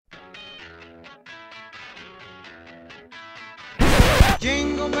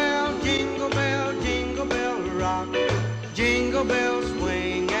rock. Jingle bells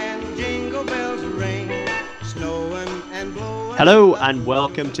swing and jingle bells ring. Snowing and blowing. Hello and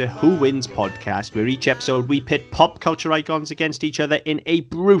welcome to Who Wins Podcast, where each episode we pit pop culture icons against each other in a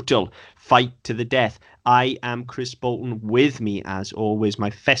brutal fight to the death. I am Chris Bolton. With me, as always, my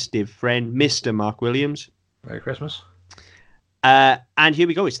festive friend, Mr. Mark Williams. Merry Christmas. And here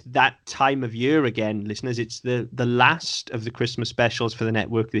we go. It's that time of year again, listeners. It's the last of the Christmas specials for the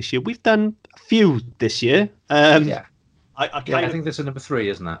network this year. We've done a few this year. I think this is number 3,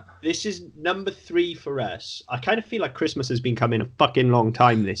 isn't it? This is number 3 for us. I kind of feel like Christmas has been coming a fucking long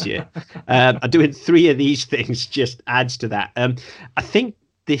time this year. Doing 3 of these things just adds to that. I think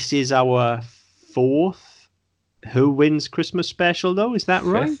this is our 4th Who Wins Christmas special, though. Is that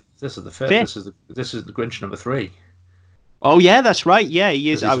right? This is the 5th. This is the Grinch number 3. Oh, yeah, that's right. Yeah, he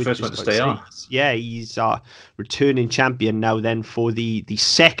is. He's the first one to stay on. Yeah, he's our returning champion now then for the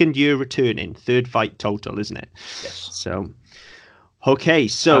second year returning. 3rd fight total, isn't it? Yes. So, okay.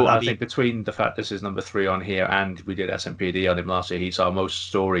 So I think between the fact this is number 3 on here and we did SMPD on him last year, he's our most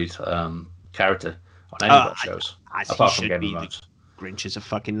storied character on any of our shows. Apart from Game of Thrones. Grinch is a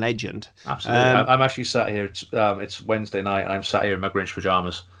fucking legend. Absolutely. I'm actually sat here. It's Wednesday night. I'm sat here in my Grinch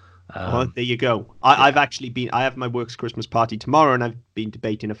pajamas. There you go. I have my work's Christmas party tomorrow, and I've been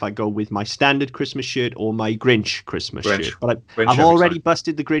debating if I go with my standard Christmas shirt or my Grinch Christmas shirt. But I've already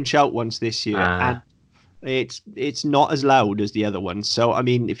busted the Grinch out once this year, and it's not as loud as the other ones. So I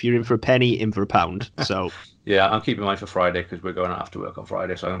mean, if you're in for a penny, in for a pound. So yeah, I'm keeping mine for Friday because we're going after work on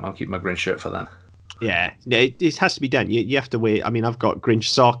Friday. So I'm keeping my Grinch shirt for then. Yeah, it has to be done. You have to wear. I mean, I've got Grinch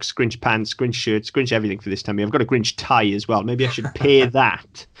socks, Grinch pants, Grinch shirts, Grinch everything for this time. I've got a Grinch tie as well. Maybe I should pair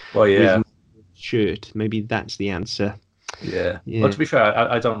that. Well, yeah. With my shirt. Maybe that's the answer. Yeah. Well, to be fair,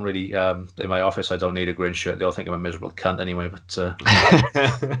 I don't really. In my office, I don't need a Grinch shirt. They'll think I'm a miserable cunt anyway. But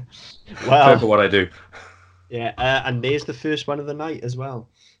well, for what I do. Yeah, and there's the first one of the night as well.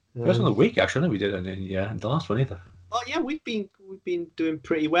 First one of the week, actually. We did in the last one either. Well, yeah, we've been doing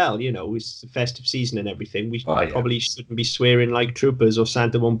pretty well, you know. It's the festive season and everything. We probably shouldn't be swearing like troopers, or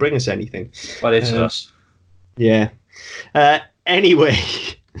Santa won't bring us anything. But it's us. Yeah. Anyway,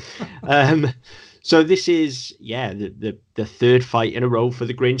 so this is the 3rd fight in a row for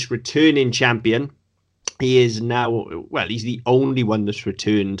the Grinch, returning champion. He is now he's the only one that's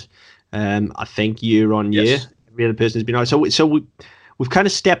returned. I think year on year. Yes. Every other person has been on. So we've kind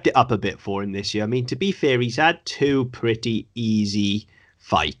of stepped it up a bit for him this year. I mean, to be fair, he's had 2 pretty easy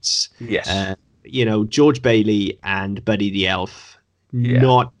fights. Yes. George Bailey and Buddy the Elf,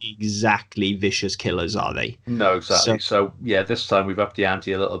 not exactly vicious killers, are they? No, exactly. So this time we've upped the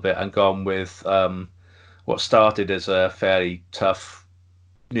ante a little bit and gone with what started as a fairly tough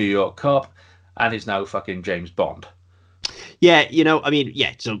New York cop and is now fucking James Bond. Yeah,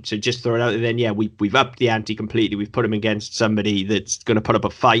 so just throw it out there then. Yeah, we've upped the ante completely. We've put him against somebody that's going to put up a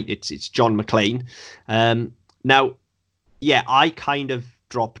fight. It's John McClane. Now, I kind of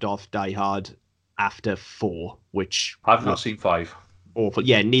dropped off Die Hard after 4, which... I've not seen 5. Awful.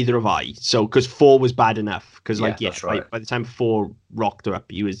 Yeah, neither have I. So, because 4 was bad enough. Because, that's right. by the time 4 rocked her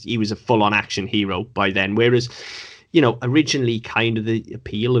up, he was a full-on action hero by then. Whereas, originally kind of the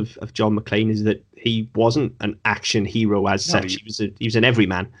appeal of John McClane is that he wasn't an action hero as such. He was an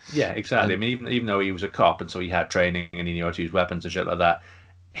everyman. Yeah, exactly. I mean, even though he was a cop and so he had training and he knew how to use weapons and shit like that,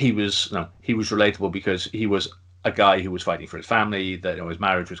 he was relatable because he was a guy who was fighting for his family, that his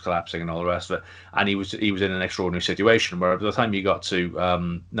marriage was collapsing and all the rest of it, and he was in an extraordinary situation where by the time you got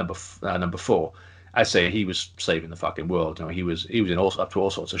to number 4, I'd say he was saving the fucking world. He was in up to all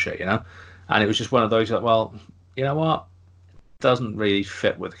sorts of shit, and it was just one of those that, well, you know what, doesn't really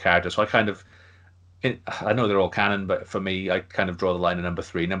fit with the character. So I know they're all canon, but for me, I kind of draw the line at number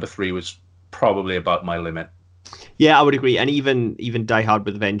 3. Number 3 was probably about my limit. Yeah, I would agree. And even Die Hard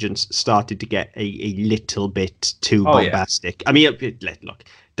with a Vengeance started to get a little bit too bombastic. Yeah. I mean, look,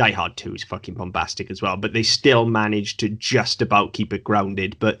 Die Hard 2 is fucking bombastic as well, but they still managed to just about keep it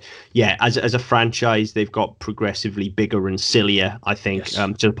grounded. But yeah, as a franchise, they've got progressively bigger and sillier, I think,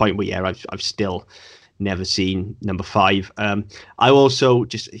 to the point where, I've still never seen number 5. I also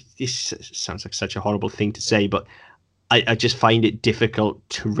this sounds like such a horrible thing to say, but I just find it difficult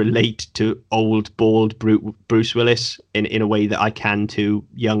to relate to old, bald Bruce Willis in a way that I can to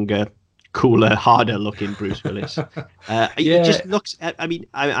younger, cooler, harder looking Bruce Willis. It just looks, I mean,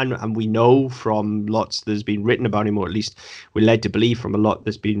 and we know from lots that's been written about him, or at least we're led to believe from a lot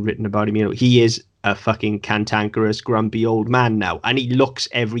that's been written about him, he is a fucking cantankerous, grumpy old man now, and he looks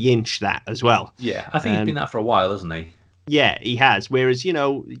every inch that as well. Yeah, I think he's been that for a while, hasn't he? Yeah, he has. Whereas,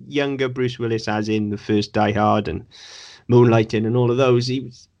 younger Bruce Willis, as in the first Die Hard and Moonlighting and all of those,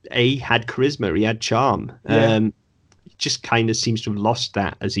 he had charisma, he had charm. Yeah. Just kind of seems to have lost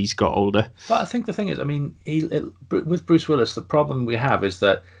that as he's got older. But I think the thing is, I mean, with Bruce Willis, the problem we have is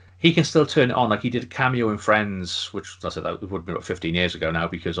that he can still turn it on. Like he did a cameo in Friends, which I said that would have been about 15 years ago now,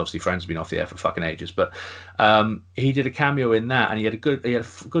 because obviously Friends has been off the air for fucking ages. But he did a cameo in that, and he had a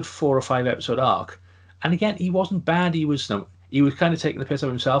good 4 or 5 episode arc. And again, he wasn't bad. He was kind of taking the piss out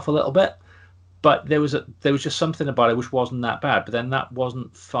of himself a little bit, but there was just something about it which wasn't that bad. But then that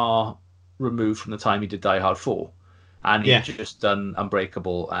wasn't far removed from the time he did Die Hard 4. And he'd just done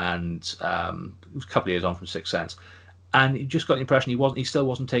Unbreakable, and it was a couple of years on from Sixth Sense, and he just got the impression he still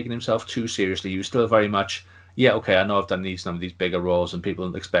wasn't taking himself too seriously. He was still very much, okay, I know I've done some of these bigger roles, and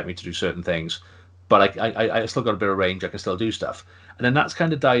people expect me to do certain things, but I still got a bit of range. I can still do stuff. And then that's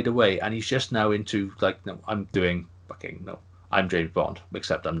kind of died away, and he's just now into like, no, I'm James Bond,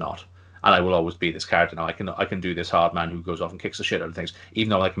 except I'm not, and I will always be this character now. I can do this hard man who goes off and kicks the shit out of things,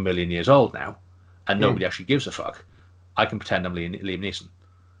 even though I'm like a million years old now, and nobody actually gives a fuck. I can pretend I'm Liam Neeson.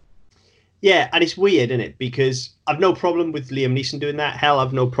 Yeah, and it's weird, isn't it? Because I've no problem with Liam Neeson doing that. Hell,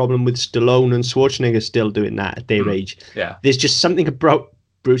 I've no problem with Stallone and Schwarzenegger still doing that at their age. Yeah. There's just something about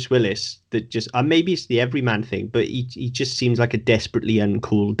Bruce Willis that just, maybe it's the everyman thing, but he just seems like a desperately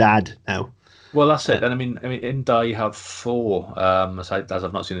uncool dad now. Well, that's it. And I mean, in Die Hard 4, as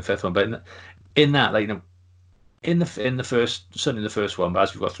I've not seen the fifth one, but in that, like, in the first, certainly the first one, but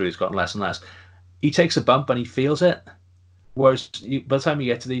as we've got through, it's gotten less and less. He takes a bump and he feels it. Whereas by the time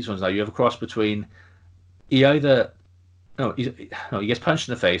you get to these ones now, you have a cross between he gets punched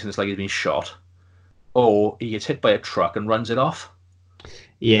in the face and it's like he's been shot, or he gets hit by a truck and runs it off.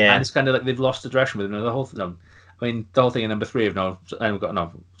 Yeah, and it's kind of like they've lost the direction with him. The whole thing. The whole thing in number 3 of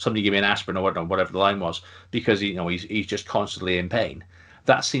somebody give me an aspirin or whatever the line was, because he's just constantly in pain.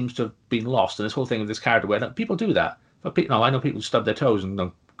 That seems to have been lost, and this whole thing with this character where people do that. But I know people stub their toes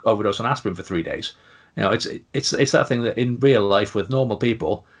and overdose on aspirin for 3 days. It's that thing that in real life with normal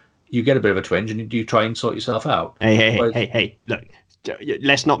people, you get a bit of a twinge and you try and sort yourself out. Hey, look,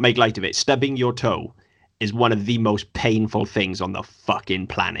 let's not make light of it. Stubbing your toe is one of the most painful things on the fucking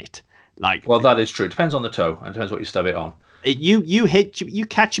planet. Well, that is true. It depends on the toe, and it depends what you stub it on. You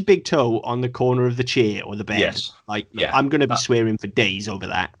catch a big toe on the corner of the chair or the bed. Yes. I'm going to be swearing for days over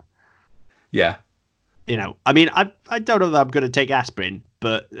that. Yeah. I mean, I don't know that I'm going to take aspirin,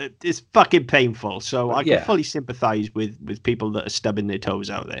 but it's fucking painful. So I can fully sympathise with people that are stubbing their toes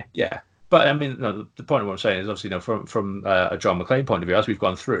out there. Yeah, but I mean, the point of what I'm saying is obviously, from a John McClane point of view, as we've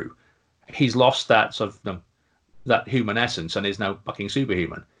gone through, he's lost that sort of that human essence and is now fucking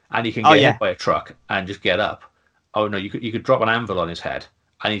superhuman, and he can get hit by a truck and just get up. Oh no, you could drop an anvil on his head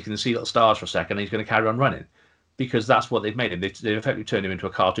and you can see little stars for a second, and he's going to carry on running, because that's what they've made him. They've effectively turned him into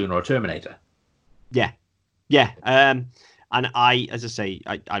a cartoon or a Terminator. Yeah. And as I say,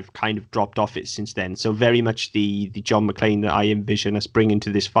 I've kind of dropped off it since then. So very much the John McClane that I envision us bringing to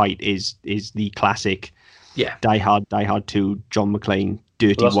this fight is the classic Die Hard 2 John McClane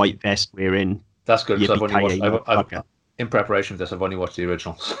dirty white vest wearing. That's good, because in preparation for this, I've only watched the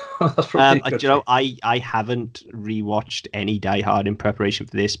original. That's probably good. I haven't rewatched any Die Hard in preparation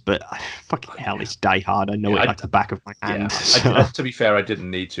for this, but fucking hell, it's Die Hard. I know it like the back of my hand. So. To be fair, I didn't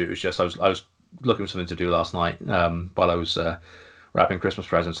need to. It was just I was looking for something to do last night while I was wrapping Christmas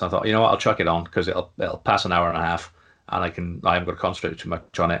presents, and I thought, you know what, I'll chuck it on because it'll pass an hour and a half, and I haven't got to concentrate too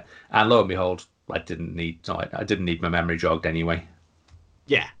much on it. And lo and behold, I didn't need my memory jogged anyway.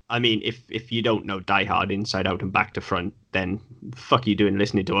 Yeah, I mean, if you don't know Die Hard inside out and back to front, then fuck you doing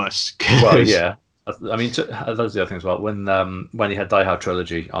listening to us. Well, yeah, I mean, that's the other thing as well. When he had Die Hard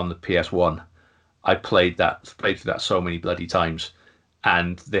Trilogy on the PS1, I played through that so many bloody times.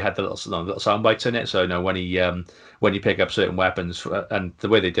 And they had the little sound bites in it. So when you pick up certain weapons, and the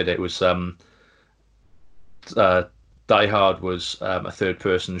way they did it was Die Hard was a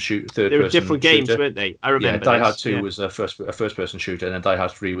third-person shooter. They were different games, weren't they? I remember. Yeah, Die Hard 2 was a first-person shooter, and then Die Hard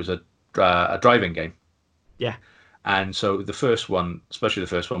 3 was a driving game. Yeah. And so the first one, especially the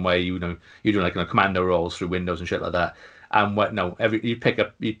first one, where you're doing like commando rolls through windows and shit like that. And you pick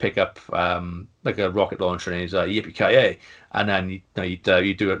up like a rocket launcher and he's yippee-ki-yay, and then you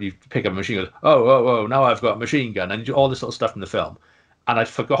pick up a machine gun. Oh, now I've got a machine gun, and you do all this little stuff in the film. And I'd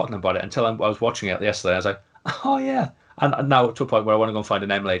forgotten about it until I was watching it yesterday. I was like, oh yeah. And now to a point where I want to go and find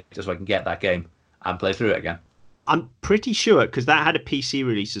an emulator so I can get that game and play through it again. I'm pretty sure, because that had a PC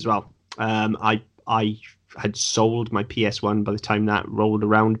release as well. I had sold my PS1 by the time that rolled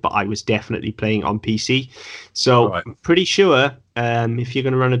around, but I was definitely playing on PC. So I'm pretty sure if you're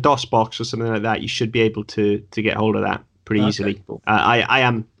going to run a DOS box or something like that, you should be able to get hold of that pretty easily. Cool. I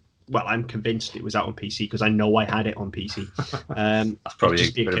am well, I'm convinced it was out on PC because I know I had it on PC. That's probably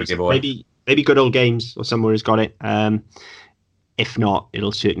a bit of a giveaway. Maybe Good Old Games or somewhere has got it. If not,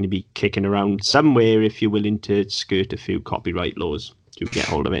 it'll certainly be kicking around somewhere if you're willing to skirt a few copyright laws to get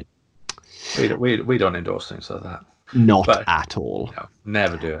hold of it. We don't endorse things like that. Not at all. No,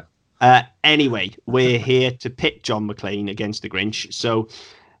 never do it. Anyway, we're here to pit John McClane against the Grinch, so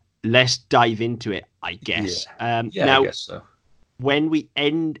let's dive into it, I guess. Now, I guess so. When we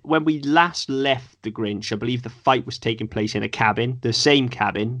last left the Grinch, I believe the fight was taking place in a cabin, the same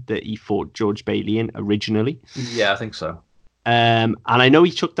cabin that he fought George Bailey in originally. Yeah, I think so. And I know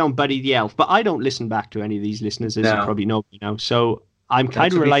he took down Buddy the Elf, but I don't listen back to any of these listeners, as you probably know, so I'm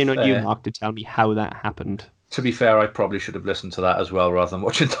kind of relying on you, Mark, to tell me how that happened. To be fair, I probably should have listened to that as well rather than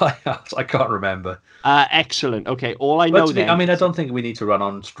watching Die Hard. I can't remember. Excellent. Okay, all I know then... I don't think we need to run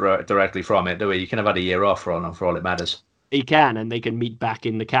on directly from it, do we? You can have had a year off for all it matters. You can, and they can meet back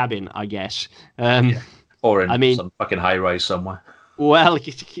in the cabin, I guess. Or in some fucking high-rise somewhere. Well,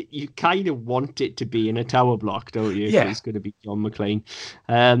 you kind of want it to be in a tower block, don't you? Yeah. If it's going to be John McClane.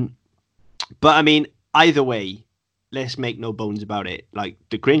 But, I mean, either way, let's make no bones about it. Like,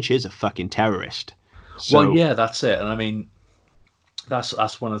 the Grinch is a fucking terrorist. So... Well, yeah, that's it. And, I mean,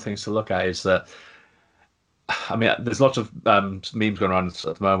 that's one of the things to look at is that, I mean, there's lots of memes going around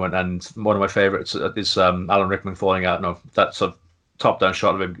at the moment, and one of my favourites is Alan Rickman falling out. No, that sort of top-down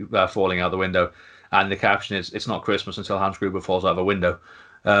shot of him falling out the window. And the caption is, "It's not Christmas until Hans Gruber falls out of a window,"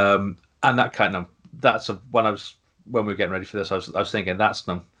 and that kind of when we were getting ready for this, I was thinking that's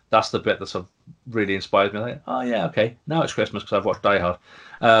the bit that sort of really inspired me. Like, oh yeah, okay, now it's Christmas because I've watched Die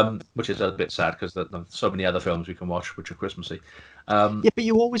Hard, which is a bit sad because there's so many other films we can watch which are Christmassy. Yeah, but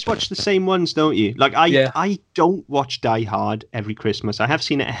you always watch the same ones, don't you? Like I don't watch Die Hard every Christmas. I have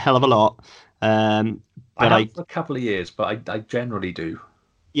seen it a hell of a lot. But I have for a couple of years, but I generally do.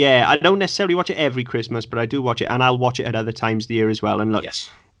 Yeah, I don't necessarily watch it every Christmas, but I do watch it, and I'll watch it at other times of the year as well. And look,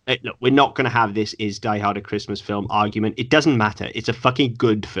 look, we're not going to have this is Die Hard a Christmas film argument. It doesn't matter. It's a fucking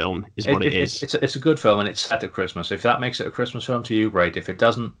good film, is what it is. It's a good film, and it's set at Christmas. If that makes it a Christmas film to you, great. If it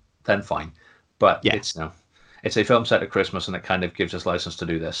doesn't, then fine. But it's a film set at Christmas, and it kind of gives us license to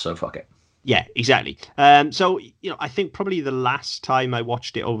do this, so fuck it. Yeah, exactly. So, I think probably the last time I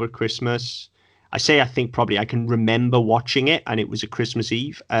watched it over Christmas... I think probably I can remember watching it, and it was a Christmas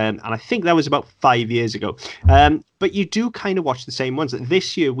Eve, and I think that was about 5 years ago. But you do kind of watch the same ones.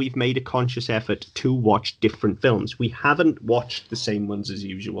 This year, we've made a conscious effort to watch different films. We haven't watched the same ones as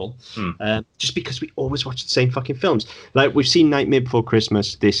usual, just because we always watch the same fucking films. Like, we've seen Nightmare Before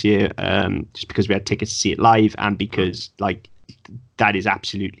Christmas this year, just because we had tickets to see it live, and because, like, that is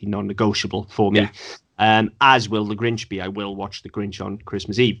absolutely non-negotiable for me. Yeah. As will The Grinch be. I will watch The Grinch on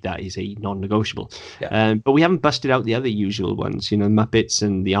Christmas Eve. That is a non-negotiable. Yeah. But we haven't busted out the other usual ones, Muppets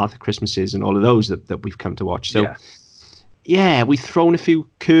and the Arthur Christmases and all of those that we've come to watch. So, yeah, we've thrown a few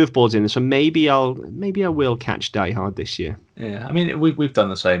curveballs in there. So maybe I will catch Die Hard this year. Yeah, I mean, we've done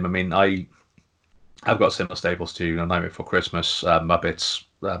the same. I mean, I've got similar staples to Nightmare Before Christmas, Muppets,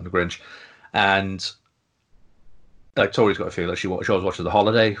 The Grinch, and... Like, Tori's got a feel like she always watches The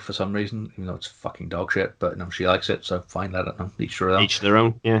Holiday for some reason, even though it's fucking dog shit. But she likes it, so fine. Let it know. Each to their own. Each to their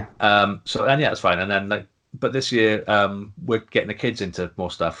own. Yeah. So it's fine. And then but this year we're getting the kids into more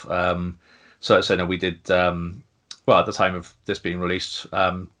stuff. So we did. Well, at the time of this being released,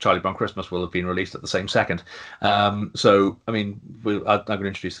 Charlie Brown Christmas will have been released at the same second. So I mean, I'm going to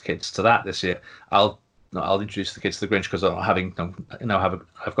introduce the kids to that this year. I'll introduce the kids to the Grinch because I've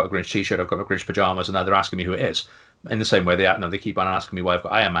got a Grinch T-shirt, I've got a Grinch pajamas, and now they're asking me who it is. In the same way they keep on asking me why I've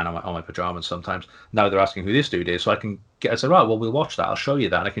got Iron Man on my pajamas sometimes. Now they're asking who this dude is, so I say, right, well, we'll watch that. I'll show you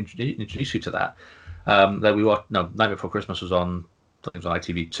that, and I can introduce you to that. That we watched. No, Night Before Christmas was on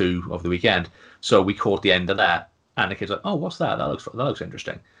ITV2 over the weekend, so we caught the end of that, and the kids are like, oh, what's that? That looks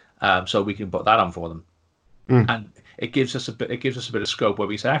interesting. So we can put that on for them, and it gives us a bit of scope where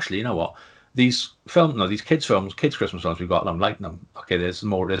we say, actually, you know what? These kids Christmas films we've got, and I'm like, no, okay, there's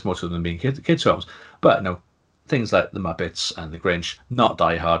more to them than being kids films, but no. Things like the Muppets and the Grinch, not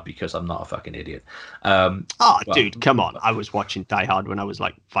Die Hard because I'm not a fucking idiot. Dude, come on! I was watching Die Hard when I was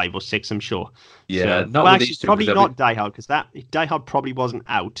like 5 or 6, I'm sure. Yeah, probably not Die Hard because Die Hard probably wasn't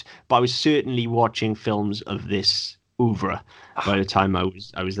out, but I was certainly watching films of this oeuvre by the time I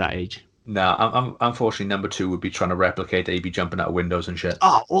was that age. No, I'm unfortunately number 2 would be trying to replicate AB jumping out of windows and shit.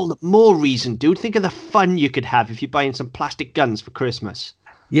 Oh, all the more reason, dude. Think of the fun you could have if you're buying some plastic guns for Christmas.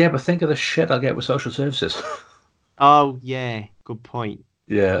 Yeah, but think of the shit I'll get with social services. Oh, yeah. Good point.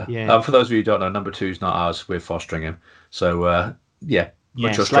 Yeah. For those of you who don't know, number 2 is not ours. We're fostering him. So,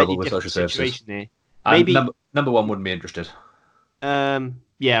 much struggle with social services. There. Maybe number 1 wouldn't be interested. Yeah,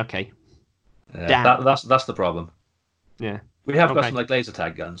 Yeah, okay. That's the problem. Yeah. We have got some like laser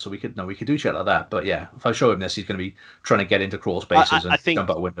tag guns, so we could do shit like that. But yeah, if I show him this, he's going to be trying to get into crawl spaces and jump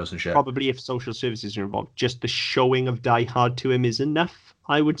out windows and shit. Probably if social services are involved, just the showing of Die Hard to him is enough,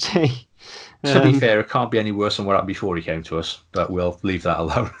 I would say. To be fair, it can't be any worse than what happened before he came to us, but we'll leave that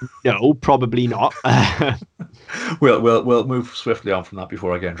alone. No, probably not. We'll move swiftly on from that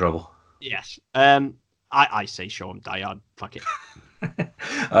before I get in trouble. Yes. I say show him Die Hard. Fuck it.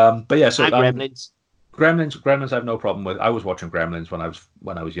 But yeah, so Gremlins. Gremlins I have no problem with. I was watching Gremlins when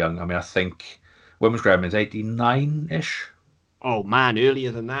I was young. I mean, I think when was Gremlins? 89-ish? Oh man,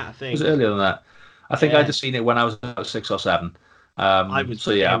 earlier than that, I think. Was it earlier than that? I think I'd have seen it when I was about 6 or 7. I was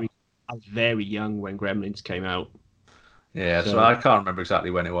very young when Gremlins came out. Yeah, so I can't remember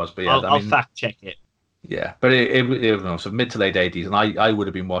exactly when it was, but yeah, I'll fact check it. Yeah, but it was mid to late 80s, and I would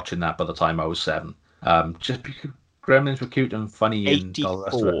have been watching that by the time I was 7. Just because Gremlins were cute and funny. 84. And all the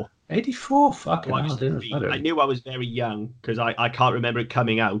rest of it. 84, fucking hell. I knew I was very young because I can't remember it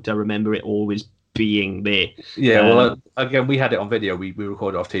coming out. I remember it always being there. Yeah, well, again, we had it on video. We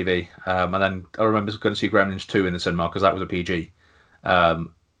recorded it off TV. And then I remember going to see Gremlins 2 in the cinema because that was a PG. And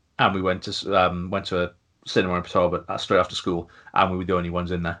we went to a cinema in Port straight after school, and we were the only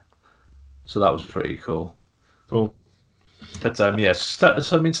ones in there. So that was pretty cool. Cool. But yes, so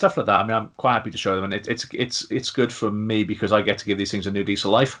I mean, stuff like that. I mean, I'm quite happy to show them, and it's good for me because I get to give these things a new lease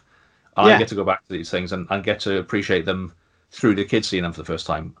of life. I get to go back to these things and get to appreciate them through the kids seeing them for the first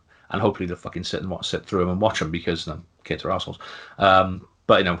time, and hopefully they'll fucking sit through them and watch them because kids are assholes.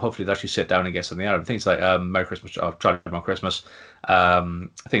 But hopefully they'll actually sit down and get something out of them. Things like Merry Christmas, I've tried them on Christmas.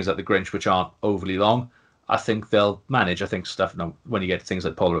 Things like the Grinch, which aren't overly long. I think they'll manage. I think stuff when you get to things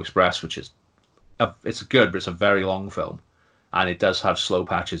like Polar Express, which is it's good, but it's a very long film. And it does have slow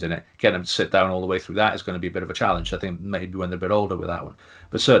patches in it. Getting them to sit down all the way through that is going to be a bit of a challenge. I think maybe when they're a bit older with that one.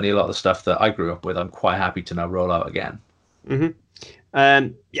 But certainly a lot of the stuff that I grew up with, I'm quite happy to now roll out again.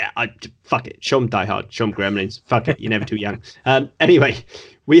 Mm-hmm. Fuck it. Show them Die Hard. Show them Gremlins. Fuck it. You're never too young. Anyway,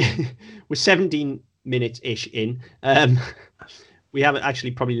 we're 17 minutes-ish in. We haven't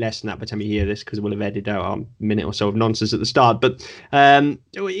actually probably less than that by the time you hear this because we'll have edited out a minute or so of nonsense at the start. But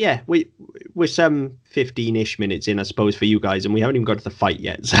we're some 15-ish minutes in, I suppose, for you guys, and we haven't even got to the fight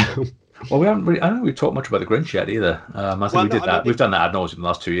yet. So, well, we haven't really. I don't think we've talked much about the Grinch yet either. I think we did that. We've done that ad nauseum in the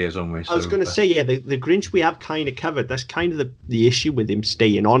last 2 years, haven't we? I was going to say, the Grinch we have kind of covered. That's kind of the issue with him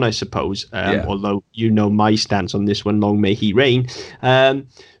staying on, I suppose. Although my stance on this one, long may he reign.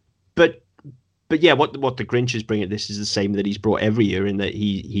 But yeah, what the Grinch is bringing, this is the same that he's brought every year, in that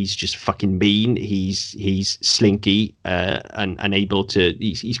he's just fucking mean. He's slinky and able to.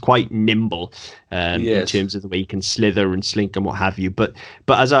 He's quite nimble in terms of the way he can slither and slink and what have you. But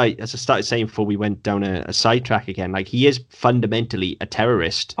as I started saying before we went down a sidetrack again, like he is fundamentally a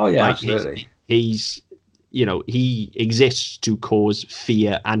terrorist. Oh yeah, like, absolutely. He's he exists to cause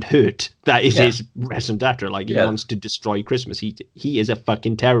fear and hurt. That is his raison d'etre. Like he wants to destroy Christmas. He is a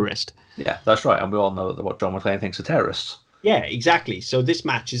fucking terrorist. Yeah, that's right. And we all know what John McClane thinks of terrorists. Yeah, exactly. So this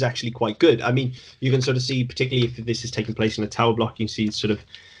match is actually quite good. I mean, you can sort of see, particularly if this is taking place in a tower block, you can see sort of,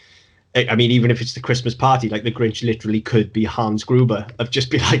 I mean, even if it's the Christmas party, like the Grinch literally could be Hans Gruber of just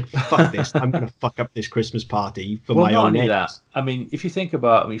be like, fuck this, I'm going to fuck up this Christmas party for my own end. I mean, if you think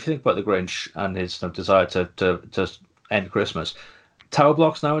about the Grinch and his desire to end Christmas, tower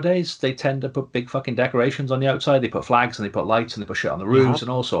blocks nowadays, they tend to put big fucking decorations on the outside. They put flags and they put lights and they put shit on the roofs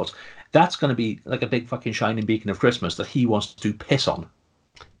and all sorts. That's going to be like a big fucking shining beacon of Christmas that he wants to piss on.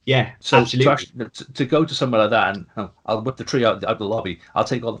 Yeah, so absolutely. To go to somewhere like that and I'll whip the tree out the lobby. I'll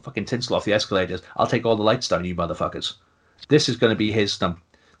take all the fucking tinsel off the escalators. I'll take all the lights down, you motherfuckers. This is going to be his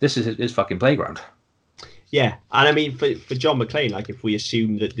his fucking playground. Yeah, and I mean, for John McClane, like if we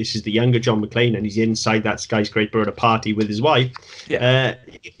assume that this is the younger John McClane and he's inside that skyscraper at a party with his wife,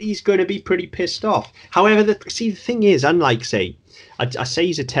 he's going to be pretty pissed off. However, the thing is, unlike, say, I say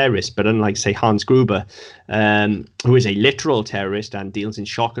he's a terrorist, but unlike, say, Hans Gruber, who is a literal terrorist and deals in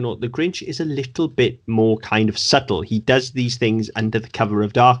shock and all, the Grinch is a little bit more kind of subtle. He does these things under the cover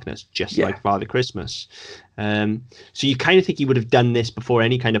of darkness, just like Father Christmas. So you kind of think he would have done this before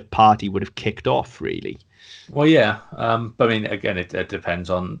any kind of party would have kicked off, really. Well, yeah. But I mean, again, it depends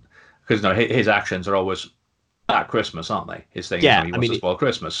on, because his actions are always at Christmas, aren't they? His thing is he wants to spoil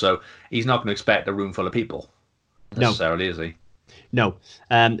Christmas. So he's not going to expect a room full of people necessarily, is he? No.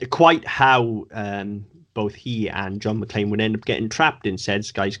 Quite how both he and John McClane would end up getting trapped in said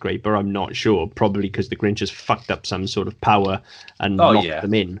skyscraper, I'm not sure. Probably because the Grinch has fucked up some sort of power and locked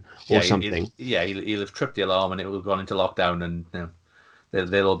them in or something. He'll have tripped the alarm and it will have gone into lockdown and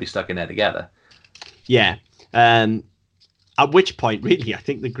they'll all be stuck in there together. Yeah. At which point, really, I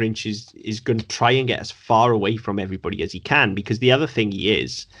think the Grinch is going to try and get as far away from everybody as he can, because the other thing he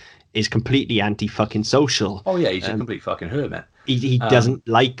is completely anti-fucking social. Oh yeah, he's a complete fucking hermit. He doesn't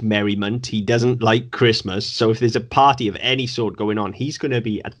like merriment. He doesn't like Christmas. So if there's a party of any sort going on, he's going to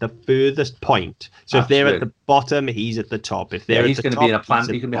be at the furthest point. So if they're at the bottom, he's at the top. If they're he's at the going to top, be in a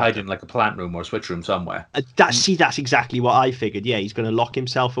plant. He's going to be hiding in like a plant room or a switch room somewhere. That's exactly what I figured. Yeah, he's going to lock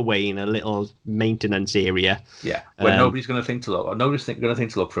himself away in a little maintenance area. Yeah, where nobody's going to think to look, or nobody's going to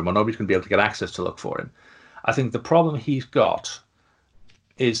think to look for him, or nobody's going to be able to get access to look for him. I think the problem he's got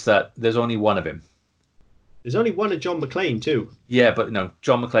is that there's only one of him. There's only one of John McClane too. Yeah, but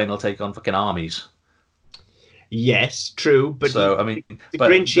John McClane will take on fucking armies. Yes, true. But so the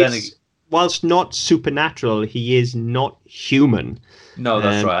Grinch is, whilst not supernatural, he is not human. No,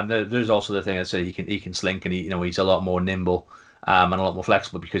 that's right. And there's also the thing that said he can slink, and he's a lot more nimble and a lot more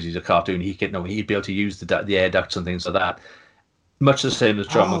flexible because he's a cartoon. He'd be able to use the air ducts and things like that. Much the same as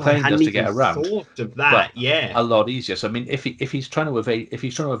John McClane does to get around. Thought of that, yeah, a lot easier. So I mean, if he's trying to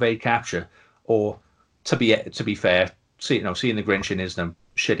evade capture, or to be fair, seeing the Grinch in his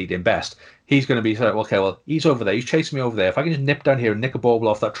shit eating best, he's going to be like, okay, well, he's over there, he's chasing me over there. If I can just nip down here and nick a bauble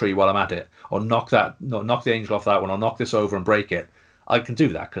off that tree while I'm at it, or knock the angel off that one, or knock this over and break it, I can do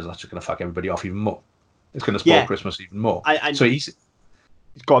that because that's just going to fuck everybody off even more. It's going to spoil Christmas even more. So he's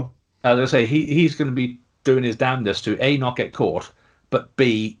go on. As I say, he's going to be doing his damnedest to A, not get caught, but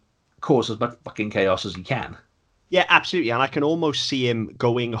B, cause as much fucking chaos as he can. Yeah, absolutely. And I can almost see him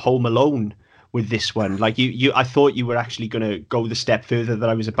going Home Alone with this one. Like I thought you were actually going to go the step further that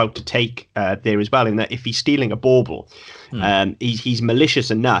I was about to take there as well, in that if he's stealing a bauble, he's malicious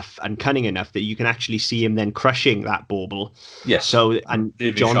enough and cunning enough that you can actually see him then crushing that bauble. Yes. So, and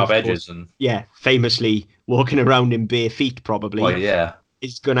John, sharp edges and famously walking around in bare feet, probably. Oh yeah.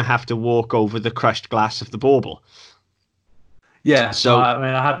 Is going to have to walk over the crushed glass of the bauble. Yeah. So I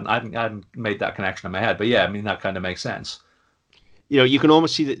mean, I hadn't made that connection in my head, but yeah, I mean that kind of makes sense. You can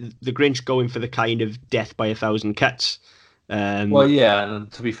almost see the Grinch going for the kind of death by 1,000 cuts. Well, yeah,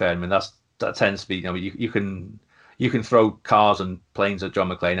 and to be fair, I mean that tends to be. You can throw cars and planes at John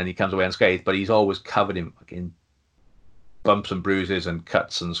McClane and he comes away unscathed, but he's always covered in fucking bumps and bruises and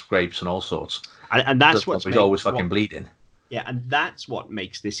cuts and scrapes and all sorts. And that's what he's always fucking bleeding. Yeah, and that's what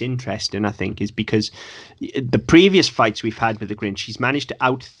makes this interesting, I think, is because the previous fights we've had with the Grinch, he's managed to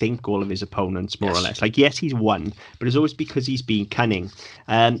outthink all of his opponents, more or less. Like, yes, he's won, but it's always because he's been cunning.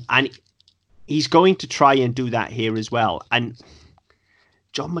 And he's going to try and do that here as well. And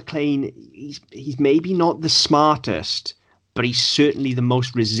John McClane, he's maybe not the smartest, but he's certainly the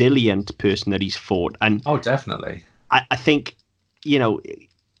most resilient person that he's fought. And oh, definitely. I think,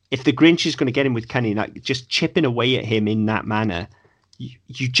 if the Grinch is going to get him with cunning, like just chipping away at him in that manner,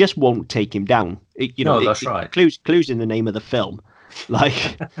 you just won't take him down. That's right. Clues in the name of the film.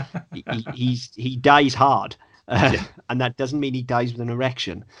 Like he dies hard, and that doesn't mean he dies with an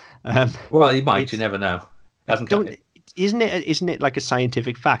erection. Well, he might. You never know. Isn't it like a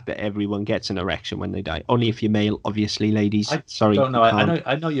scientific fact that everyone gets an erection when they die? Only if you're male, obviously, ladies. Sorry, don't know.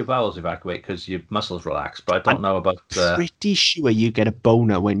 I know your bowels evacuate because your muscles relax, but I don't know about. Pretty sure you get a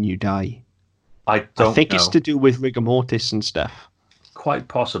boner when you die. I think it's to do with rigor mortis and stuff. Quite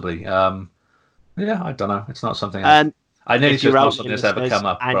possibly. Yeah, I don't know. It's not something. I know it's not something that's ever come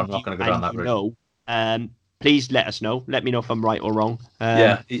up, but I'm not going to go down that route. Please let us know. Let me know if I'm right or wrong.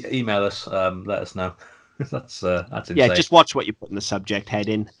 Email us. Let us know. That's insane. Yeah, just watch what you put in the subject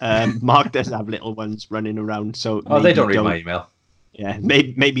heading. Mark does have little ones running around, so they don't read my email. Yeah,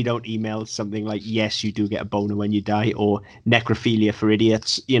 maybe don't email something like "Yes, you do get a boner when you die" or "Necrophilia for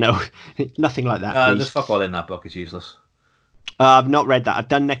idiots." Nothing like that. There's fuck all in that book. It's useless. I've not read that. I've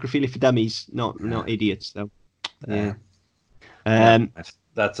done Necrophilia for Dummies, not idiots though. Yeah.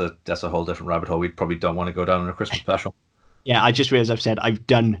 That's a whole different rabbit hole. We probably don't want to go down in a Christmas special. Yeah, I just realized I've said I've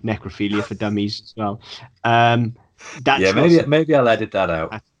done Necrophilia for Dummies as well. Maybe I'll edit that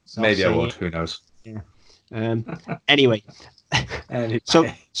out. Maybe I won't. Who knows? Yeah. Anyway. So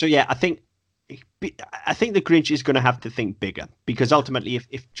yeah, I think the Grinch is going to have to think bigger, because ultimately,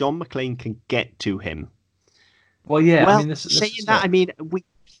 if John McClane can get to him, I mean, we,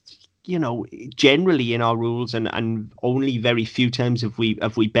 generally in our rules and only very few times have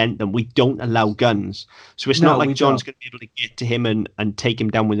we bent them, we don't allow guns. So it's not like John's going to be able to get to him and take him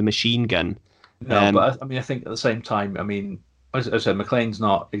down with a machine gun. No, but I mean, I think at the same time, I mean, as I said, McClane's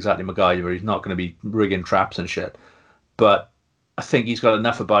not exactly MacGyver. He's not going to be rigging traps and shit. But I think he's got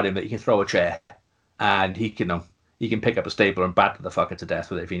enough about him that he can throw a chair and he can pick up a stapler and batter the fucker to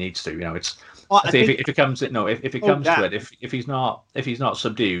death with it if he needs to. If it comes to it, if he's not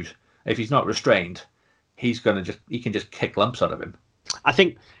subdued, if he's not restrained, he can just kick lumps out of him. I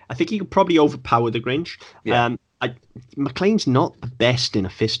think he could probably overpower the Grinch. Yeah. McClane's not the best in a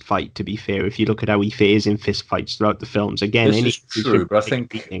fist fight, to be fair. If you look at how he fares in fist fights throughout the films, again, this is true. But I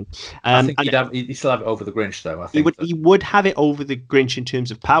think he'd still have it over the Grinch, though. I think he would have it over the Grinch in terms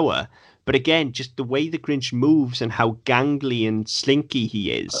of power. But again, just the way the Grinch moves and how gangly and slinky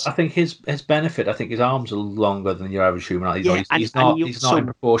he is. I think his benefit. I think his arms are longer than your average human. He's not in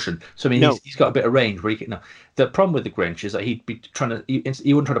proportion. So I mean, he's got a bit of range where he can. No. The problem with the Grinch is that he'd be trying to.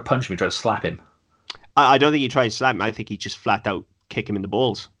 He wouldn't try to punch him. He'd try to slap him. I don't think he'd try and slap him. I think he'd just flat out kick him in the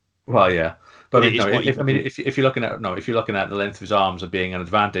balls. Well, yeah, but if you're looking at the length of his arms as being an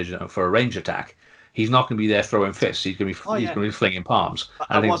advantage for a range attack, he's not going to be there throwing fists. He's going to be flinging palms.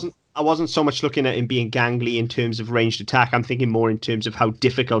 I wasn't so much looking at him being gangly in terms of ranged attack. I'm thinking more in terms of how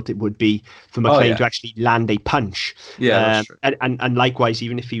difficult it would be for McClane to actually land a punch. Yeah, that's true. And likewise,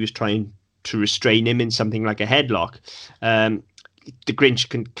 even if he was trying to restrain him in something like a headlock, the Grinch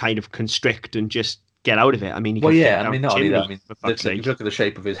can kind of constrict and just get out of it. I mean, not only that. If you look at the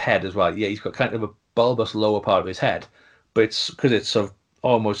shape of his head as well, he's got kind of a bulbous lower part of his head, but it's because it's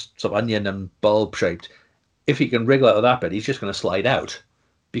almost sort of onion and bulb shaped. If he can wriggle out of that bit, he's just going to slide out.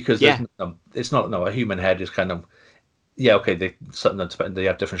 Because it's not a human head is kind of they have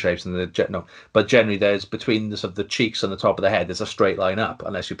different shapes but generally there's between the cheeks and the top of the head there's a straight line up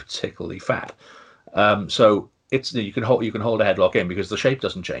unless you're particularly fat. So it's you can hold a headlock in because the shape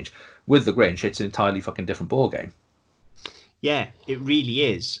doesn't change. With the Grinch, it's an entirely fucking different ball game. Yeah, it really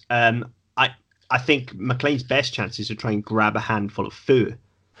is. I think McClane's best chance is to try and grab a handful of fur.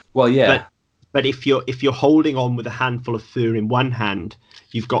 Well, yeah. But if you're holding on with a handful of fur in one hand,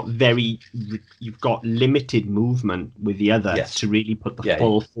 you've got limited movement with the other to really put the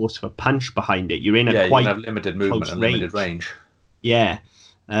full force of a punch behind it. You're in a quite you have limited movement and limited range. Yeah,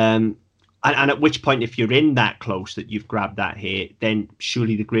 and at which point, if you're in that close that you've grabbed that hair, then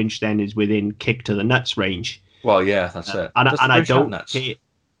surely the Grinch then is within kick to the nuts range. Well, yeah, that's it. And I don't care.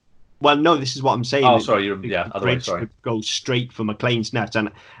 Well, no, this is what I'm saying. Oh, sorry, Grinch would go straight for McClane's nuts,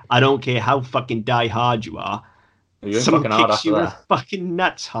 and I don't care how fucking die hard you are. You're fucking hard after that. Fucking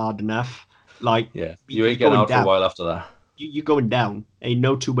nuts hard enough. Like, you ain't getting out for a while after that. You're going down. Ain't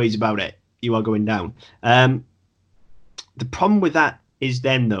no two ways about it. You are going down. The problem with that is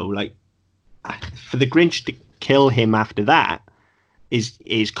then though, like, for the Grinch to kill him after that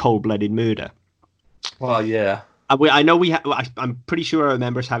is cold-blooded murder. Well, yeah. I know I'm pretty sure I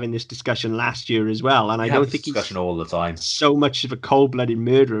remember us having this discussion last year as well, and I don't think he's all the time so much of a cold-blooded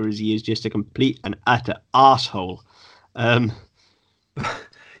murderer as he is just a complete and utter arsehole.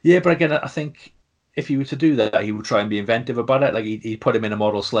 Yeah, but again, I think if he were to do that, he would try and be inventive about it. Like he'd put him in a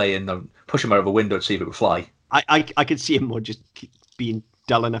model sleigh and push him out of a window to see if it would fly. I could see him more just being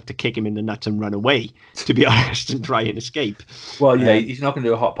dull enough to kick him in the nuts and run away, to be honest, and try and escape. Well, yeah, he's not going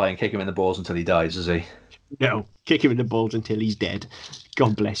to do a hot pie and kick him in the balls until he dies, is he? No, kick him in the balls until he's dead.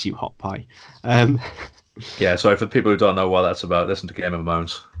 God bless you, Hot Pie. Yeah, sorry for people who don't know what that's about. Listen to Game of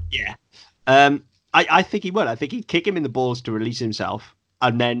Moans. Yeah, I think he would. I think he'd kick him in the balls to release himself,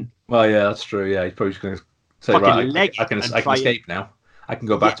 and then. Well, yeah, that's true. Yeah, he's probably just going to say, right, I can escape now. I can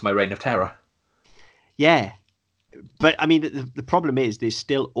go back to my reign of terror. Yeah, but I mean, the problem is there's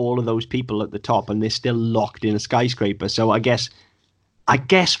still all of those people at the top, and they're still locked in a skyscraper. So I guess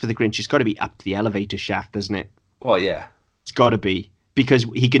for the Grinch, it's got to be up to the elevator shaft, doesn't it? Well, yeah. It's got to be. Because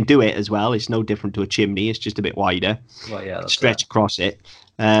he can do it as well. It's no different to a chimney. It's just a bit wider. Well, yeah. Stretch across it.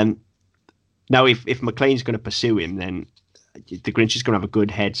 Now, if McClane's going to pursue him, then the Grinch is going to have a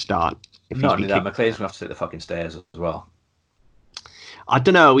good head start. Not only that, McClane's going to have to take the fucking stairs as well. I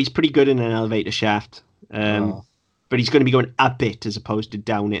don't know. He's pretty good in an elevator shaft. But he's going to be going up it as opposed to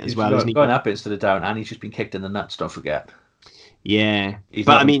down it as well, isn't he? Going up it instead of down, and he's just been kicked in the nuts, don't forget. Yeah, his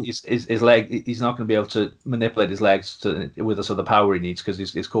leg. He's not going to be able to manipulate his legs with the sort of power he needs because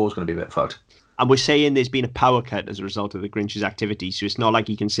his core's going to be a bit fucked. And we're saying there's been a power cut as a result of the Grinch's activity, so it's not like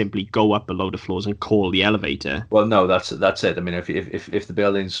he can simply go up a load of floors and call the elevator. Well, no, that's it. I mean, if the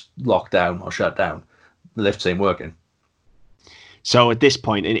building's locked down or shut down, the lifts ain't working. So at this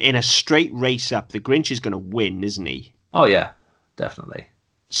point, in a straight race up, the Grinch is going to win, isn't he? Oh yeah, definitely.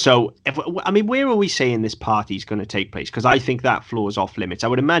 So, where are we saying this party's going to take place? Because I think that floor's off limits. I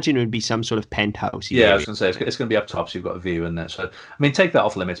would imagine it would be some sort of penthouse. Yeah, area. I was going to say, it's going to be up top, so you've got a view in there. So, I mean, take that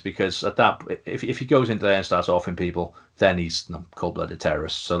off limits because at that, if he goes into there and starts offing people, then he's cold-blooded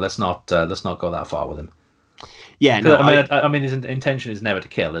terrorist. So let's not go that far with him. Yeah, no. I mean, his intention is never to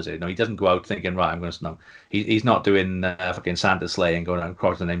kill, is it? No, he doesn't go out thinking, right, I'm going to. No, he's not doing fucking Santa's sleigh and going and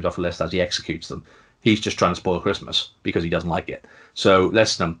crossing the names off a list as he executes them. He's just trying to spoil Christmas because he doesn't like it. So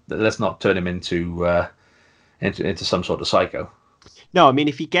let's not turn him into into some sort of psycho. No, I mean,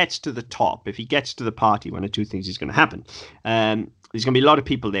 if he gets to the top, if he gets to the party, one of two things is going to happen. There's going to be a lot of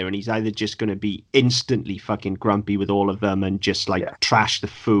people there, and he's either just going to be instantly fucking grumpy with all of them and just like trash the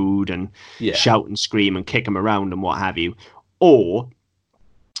food and shout and scream and kick them around and what have you. Or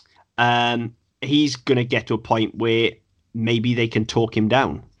he's going to get to a point where maybe they can talk him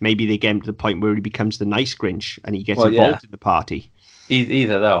down. Maybe they get him to the point where he becomes the nice Grinch and he gets involved in the party.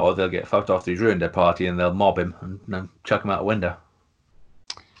 Either that, or they'll get fucked off. He's ruined their party, and they'll mob him and chuck him out a window.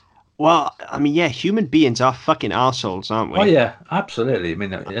 Well, I mean, yeah, human beings are fucking assholes, aren't we? Oh yeah, absolutely. I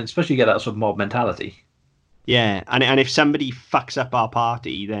mean, especially you get that sort of mob mentality. Yeah, and if somebody fucks up our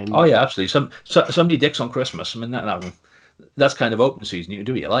party, then oh yeah, absolutely. Somebody dicks on Christmas. I mean, that's kind of open season. You can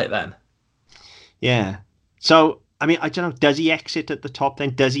do what you like then. Yeah. So I mean, I don't know. Does he exit at the top?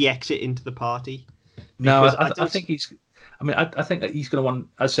 Then does he exit into the party? Because no, I think he's. I mean, I think that he's going to want.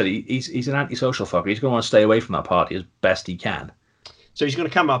 As I said, he's an antisocial fucker. He's going to want to stay away from that party as best he can. So he's going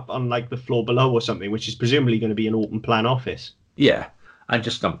to come up on like the floor below or something, which is presumably going to be an open plan office. Yeah, and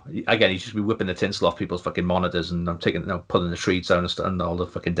just again, he's just be whipping the tinsel off people's fucking monitors and pulling the trees down and all the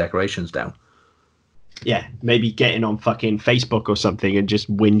fucking decorations down. Yeah, maybe getting on fucking Facebook or something and just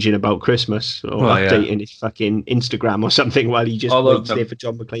whinging about Christmas or updating his fucking Instagram or something while he just waits there for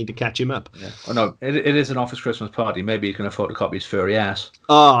John McClane to catch him up. Yeah. Oh no, it is an office Christmas party. Maybe he can afford to photocopy his furry ass.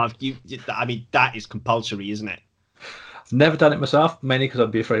 Oh, I mean, that is compulsory, isn't it? I've never done it myself, mainly because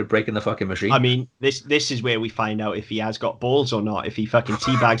I'd be afraid of breaking the fucking machine. I mean, this is where we find out if he has got balls or not. If he fucking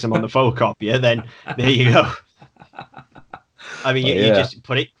teabags him on the photocopier, then there you go. I mean, you just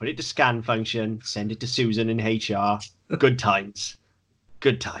put it to scan function, send it to Susan in HR. Good times.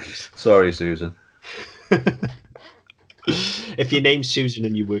 Good times. Sorry, Susan. If your name's Susan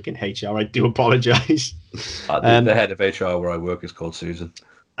and you work in HR, I do apologise. The head of HR where I work is called Susan.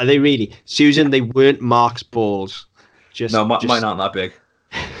 Are they really? Susan, they weren't Mark's balls. Mine aren't that big.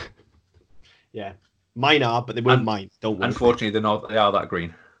 Yeah. Mine are, but they weren't mine. Don't worry. Unfortunately, they're not. They are that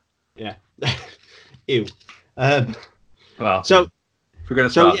green. Yeah. Ew. Well, so if we're going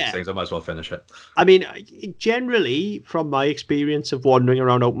to start these things, I might as well finish it. I mean, generally, from my experience of wandering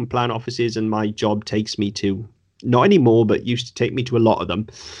around open plan offices, and my job takes me to, not anymore, but used to take me to a lot of them,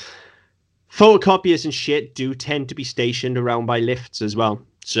 photocopiers and shit do tend to be stationed around by lifts as well.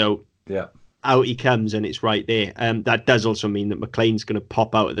 So yeah, out he comes and it's right there. That does also mean that McClane's going to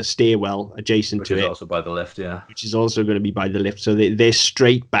pop out of the stairwell adjacent to it. Which is also by the lift, yeah. Which is also going to be by the lift. So they're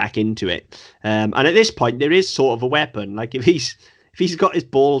straight back into it. And at this point, there is sort of a weapon. Like if he's got his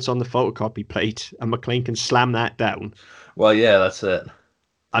balls on the photocopy plate and McClane can slam that down. Well, yeah, that's it.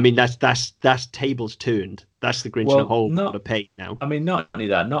 I mean, that's tables turned. That's the Grinch in a hole got to pay now. I mean, not only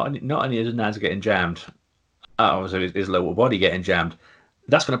that, not only is his nads getting jammed, his lower body getting jammed,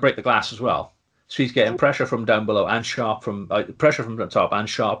 that's going to break the glass as well. So he's getting pressure from down below and sharp from pressure from the top and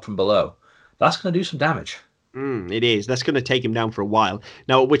sharp from below. That's going to do some damage. It is. That's going to take him down for a while.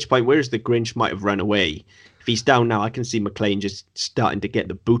 Now, at which point, whereas the Grinch might have run away, if he's down now, I can see McClane just starting to get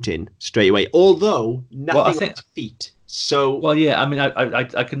the boot in straight away. Although nothing on his feet. So well, yeah. I mean,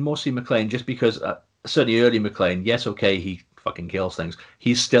 I can more see McClane just because certainly early McClane. Yes, okay, he fucking kills things.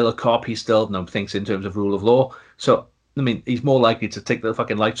 He's still a cop. He still thinks in terms of rule of law. So I mean, he's more likely to take the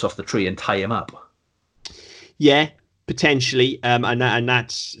fucking lights off the tree and tie him up. Yeah, potentially. And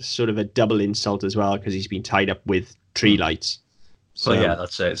that's sort of a double insult as well because he's been tied up with tree lights. So yeah,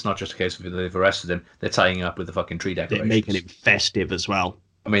 that's it. It's not just a case of they've arrested him; they're tying him up with the fucking tree decorations. They're making him festive as well.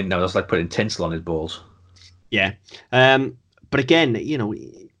 I mean, no, that's like putting tinsel on his balls. Yeah, but again,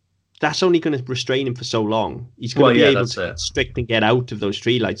 that's only going to restrain him for so long. He's going to be able to constrict and get out of those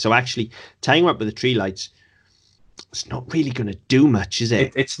tree lights. So actually, tying him up with the tree lights, it's not really going to do much, is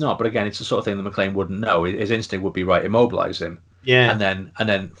it? It's not. But again, it's the sort of thing that McClane wouldn't know. His instinct would be right, immobilize him. Yeah, and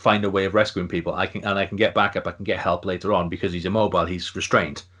then find a way of rescuing people. I can get back up. I can get help later on because he's immobile. He's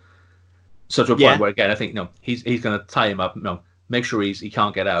restrained. So to a point where again, I think he's going to tie him up. Make sure he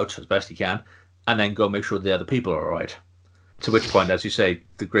can't get out as best he can, and then go make sure the other people are all right. To which point, as you say,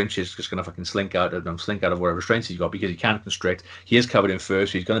 the Grinch is just going to fucking slink out of whatever restraints he's got because he can't constrict. He is covered in fur,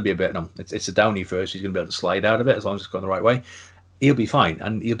 so he's going to be a bit. It's a downy fur, so he's going to be able to slide out of it as long as it's going the right way. He'll be fine,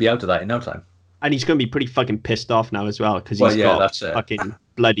 and he'll be out of that in no time. And he's going to be pretty fucking pissed off now as well because he's got fucking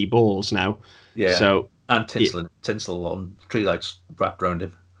bloody balls now. Yeah. So and tinsel on tree lights wrapped around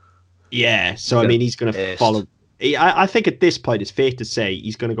him. Yeah. So I mean, he's going to follow. I think at this point, it's fair to say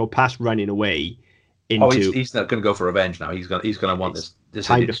he's going to go past running away. He's not going to go for revenge now. He's going to want this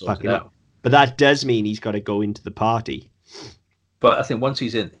time to fuck him up. But that does mean he's got to go into the party. But I think once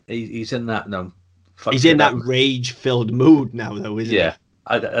he's in that he's in that rage-filled mood now, though, isn't he? Yeah.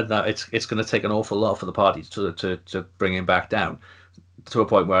 I know it's going to take an awful lot for the party to bring him back down to a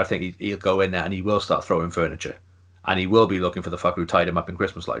point where I think he'll go in there and he will start throwing furniture, and he will be looking for the fucker who tied him up in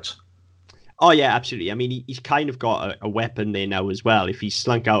Christmas lights. Oh yeah, absolutely. I mean, he's kind of got a weapon there now as well. If he's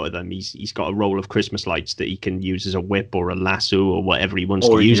slunk out of them, he's got a roll of Christmas lights that he can use as a whip or a lasso or whatever he wants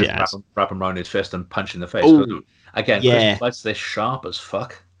to use it as. Wrap him around his fist and punch in the face. Oh, again, yeah. Christmas lights, they're sharp as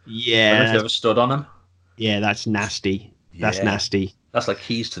fuck. Yeah. I don't know if you ever stood on them. Yeah, that's nasty. That's nasty. That's like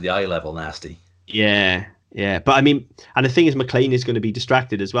keys to the eye level nasty. Yeah. Yeah, but I mean, and the thing is, McClane is going to be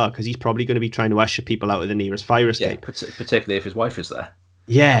distracted as well because he's probably going to be trying to usher people out of the nearest fire escape. Yeah, particularly if his wife is there.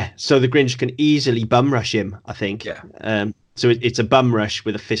 Yeah, so the Grinch can easily bum rush him, I think. Yeah. So it's a bum rush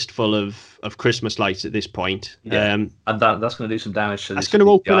with a fistful of Christmas lights at this point. Yeah. And that's going to do some damage to. That's going to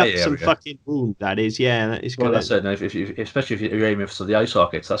open up some fucking wound. That is, yeah. That is well, that's it. Especially if you're aiming for the eye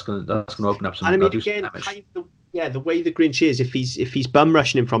sockets, that's going to open up some. And I mean, again, kind of, the way the Grinch is, if he's bum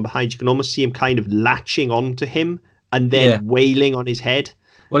rushing him from behind, you can almost see him kind of latching onto him and then wailing on his head.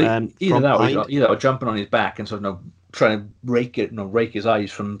 Well, either that, or jumping on his back and sort of trying to rake his eyes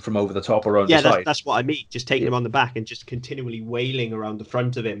from over the top or around the side. Yeah, that's what I mean. Just taking him on the back and just continually wailing around the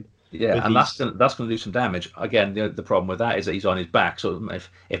front of him. Yeah, and that's going to do some damage. Again, the problem with that is that he's on his back. So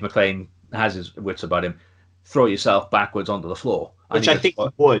if McClane has his wits about him, throw yourself backwards onto the floor. Which I think he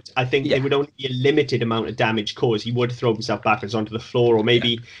would. I think it would only be a limited amount of damage caused. He would throw himself backwards onto the floor, or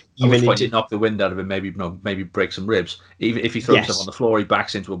maybe even you knock the wind out of him. Maybe break some ribs. Even if he throws himself on the floor, he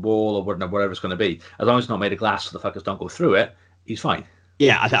backs into a wall or whatever it's going to be. As long as it's not made of glass, so the fuckers don't go through it, he's fine.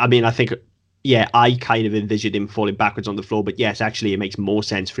 Yeah, I think. I kind of envisioned him falling backwards on the floor, but yes, actually, it makes more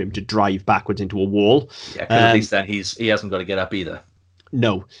sense for him to drive backwards into a wall. Yeah, because at least then he hasn't got to get up either.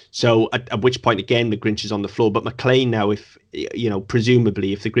 No. So at which point, again, the Grinch is on the floor. But McClane now,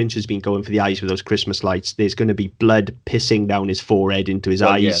 presumably, if the Grinch has been going for the eyes with those Christmas lights, there's going to be blood pissing down his forehead into his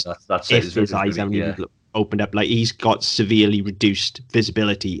eyes. Yeah, that's if his eyes haven't even opened up. Like, he's got severely reduced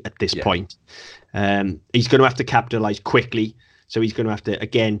visibility at this point. He's going to have to capitalize quickly. So he's going to have to,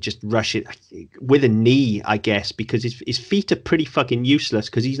 again, just rush it with a knee, I guess, because his feet are pretty fucking useless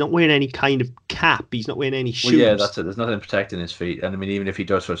because he's not wearing any kind of cap. He's not wearing any shoes. Well, yeah, that's it. There's nothing protecting his feet. And I mean, even if he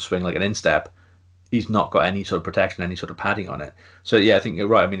does sort of swing like an instep, he's not got any sort of protection, any sort of padding on it. So, yeah, I think you're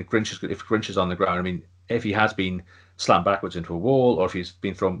right. I mean, if Grinch is on the ground, I mean, if he has been slammed backwards into a wall or if he's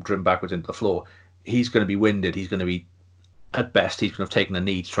been driven backwards into the floor, he's going to be winded. He's going to be, at best, he's going to have taken a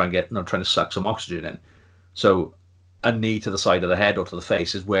knee to try and trying to suck some oxygen in. So a knee to the side of the head or to the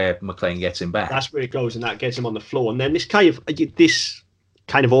face is where McClane gets him back. That's where it goes, and that gets him on the floor. And then this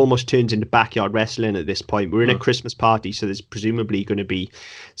kind of almost turns into backyard wrestling at this point. We're in a Christmas party, so there's presumably going to be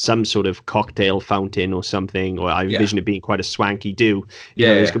some sort of cocktail fountain or something, or I envision it being quite a swanky do.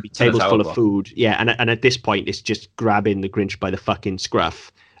 There's going to be tables full of food. Yeah, and at this point, it's just grabbing the Grinch by the fucking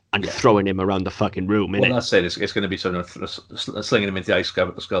scruff and throwing him around the fucking room. Well, that's it. It's going to be sort of slinging him into the ice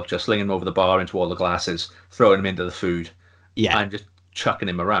sculpture, slinging him over the bar into all the glasses, throwing him into the food, and just chucking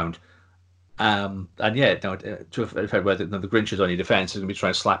him around. To a fair where the Grinch is on your defense, he's going to be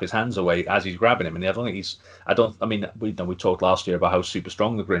trying to slap his hands away as he's grabbing him. And we talked last year about how super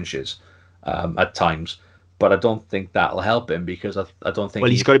strong the Grinch is at times. But I don't think that'll help him because I don't think. Well,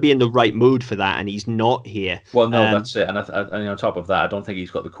 he's got to be in the right mood for that, and he's not here. Well, no, that's it. And on top of that, I don't think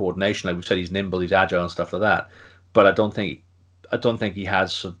he's got the coordination. Like we said, he's nimble, he's agile, and stuff like that. But I don't think he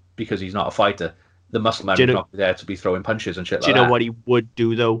has, because he's not a fighter. The muscle memory is not there to be throwing punches and shit like that. Do you know what he would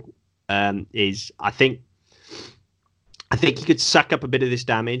do though? Is I think he could suck up a bit of this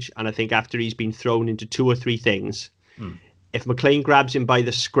damage, and I think after he's been thrown into 2 or 3 things. If McClane grabs him by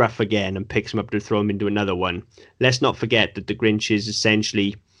the scruff again and picks him up to throw him into another one, let's not forget that the Grinch is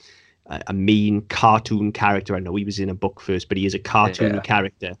essentially a mean cartoon character. I know he was in a book first, but he is a cartoon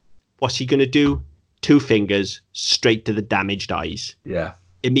character. What's he going to do? 2 fingers straight to the damaged eyes. Yeah.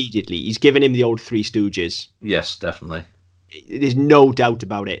 Immediately. He's giving him the old Three Stooges. Yes, definitely. There's no doubt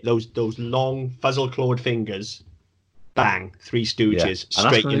about it. Those long, fuzzle-clawed fingers, bang, Three Stooges,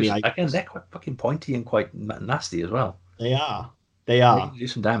 straight in the eye. Again, they're quite fucking pointy and quite nasty as well. They are. They can do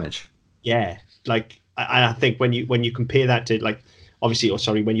some damage. Yeah, like I think when you compare that to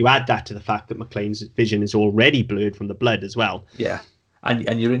when you add that to the fact that McClane's vision is already blurred from the blood as well. Yeah,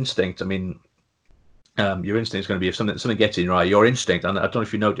 and your instinct. I mean, your instinct is going to be if something gets in your eye. Your instinct, and I don't know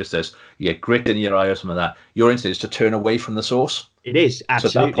if you noticed this, you get grit in your eye or something like that. Your instinct is to turn away from the source. It is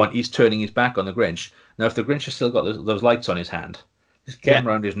absolutely. So at that point, he's turning his back on the Grinch. Now, if the Grinch has still got those lights on his hand, just get him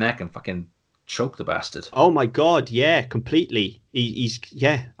around his neck and fucking choke the bastard. Oh my god, yeah, completely.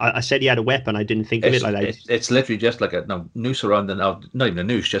 I said he had a weapon. I didn't think of it like that. It's literally just like a noose around not even a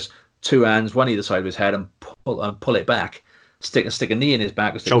noose, just 2 hands, one either side of his head, and pull it back. stick a knee in his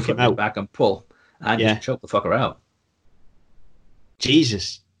back, or stick a foot in his back and pull, and just choke the fucker out.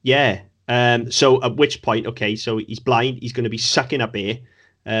 Jesus, yeah. So at which point, okay, so he's blind, he's going to be sucking up air.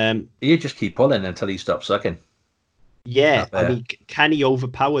 You just keep pulling until he stops sucking. Yeah, I mean, can he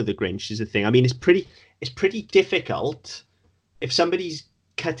overpower the Grinch is the thing. I mean, it's pretty difficult if somebody's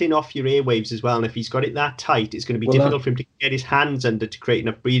cutting off your airwaves as well, and if he's got it that tight, it's going to be difficult for him to get his hands under to create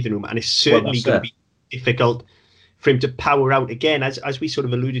enough breathing room, and it's certainly going to be difficult for him to power out again. As we sort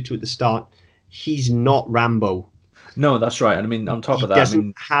of alluded to at the start, he's not Rambo. No, that's right. And I mean, on top of that, he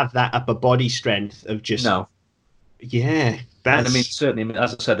doesn't have that upper body strength of just yeah. And I mean, certainly, I mean,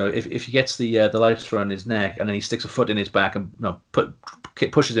 as I said, if he gets the lights around his neck and then he sticks a foot in his back and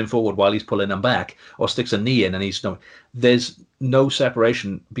pushes him forward while he's pulling him back, or sticks a knee in and there's no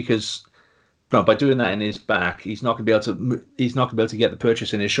separation, because by doing that in his back, he's not going to be able to get the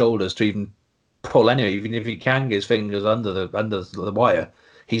purchase in his shoulders to even pull anyway. Even if he can get his fingers under the wire,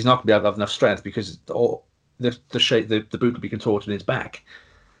 he's not going to be able to have enough strength, because the boot will be contorted in his back.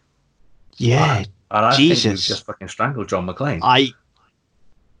 Yeah. And I Jesus. think we've just fucking strangled John McClane.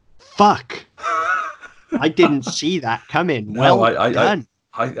 Fuck. I didn't see that coming. Well done.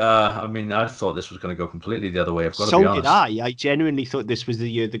 I mean, I thought this was going to go completely the other way. I've got to be honest. So did I. I genuinely thought this was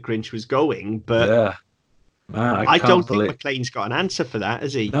the year the Grinch was going, but yeah. Man, I don't think McClane's got an answer for that,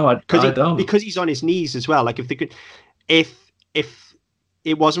 has he? No, I don't. Because he's on his knees as well. Like if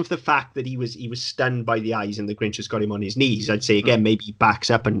it wasn't for the fact that he was stunned by the eyes and the Grinch has got him on his knees, I'd say again maybe he backs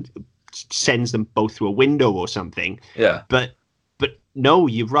up and sends them both through a window or something. Yeah. But no,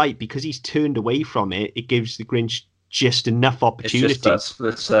 you're right, because he's turned away from it. It gives the Grinch just enough opportunity. It's just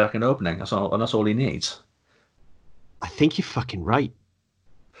that second opening. That's all he needs. I think you're fucking right.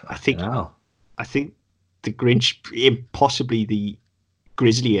 I think the Grinch, possibly the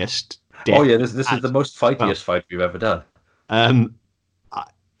grisliest death. Oh yeah, this is the most fightiest fight we've ever done.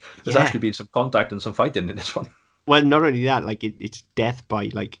 There's actually been some contact and some fighting in this one. Well, not only that, like it's death by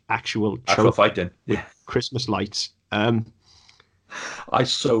like actual fighting, Christmas lights. I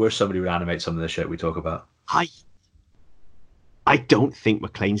so wish somebody would animate some of the shit we talk about. I don't think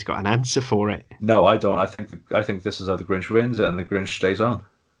McClane's got an answer for it. No, I don't. I think this is how the Grinch wins and the Grinch stays on.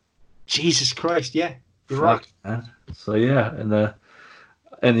 Jesus Christ, yeah, you're right. Man. So yeah, in the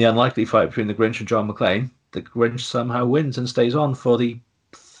unlikely fight between the Grinch and John McClane, the Grinch somehow wins and stays on for the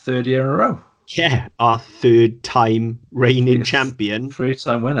third year in a row. Yeah, our third time reigning champion.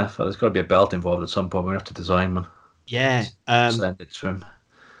 3-time winner. There's got to be a belt involved at some point. We have to design one. Yeah. Send it to him.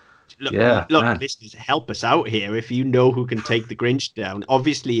 Look, listeners, help us out here. If you know who can take the Grinch down,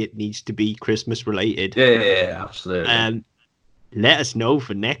 obviously it needs to be Christmas related. Yeah, absolutely. Let us know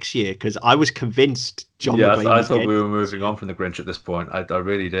for next year, because I was convinced John McClane. I thought we were moving on from the Grinch at this point. I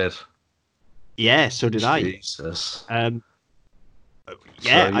really did. Yeah, so did I. Jesus. Here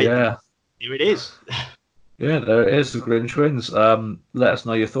it is. Yeah, there it is. The Grinch wins. Let us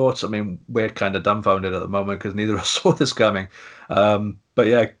know your thoughts. I mean, we're kind of dumbfounded at the moment because neither of us saw this coming. But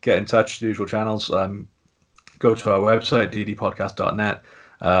yeah, get in touch, the usual channels. Go to our website, ddpodcast.net.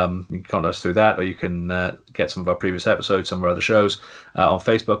 You can contact us through that, or you can get some of our previous episodes, some of our other shows, on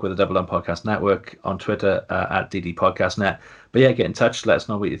Facebook with the Double M Podcast Network, on Twitter at ddpodcastnet. But yeah, get in touch. Let us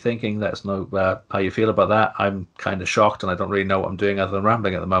know what you're thinking. Let us know how you feel about that. I'm kind of shocked, and I don't really know what I'm doing other than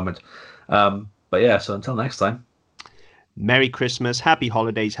rambling at the moment. But yeah, so until next time. Merry Christmas, happy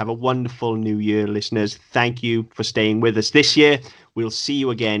holidays, have a wonderful new year, listeners. Thank you for staying with us this year. We'll see you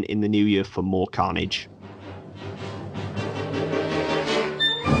again in the new year for more carnage.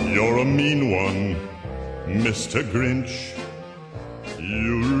 You're a mean one, Mr. Grinch.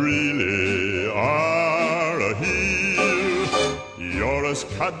 You really are a heel. You're as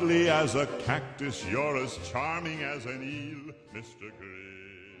cuddly as a cactus. You're as charming as an eel, Mr. Grinch.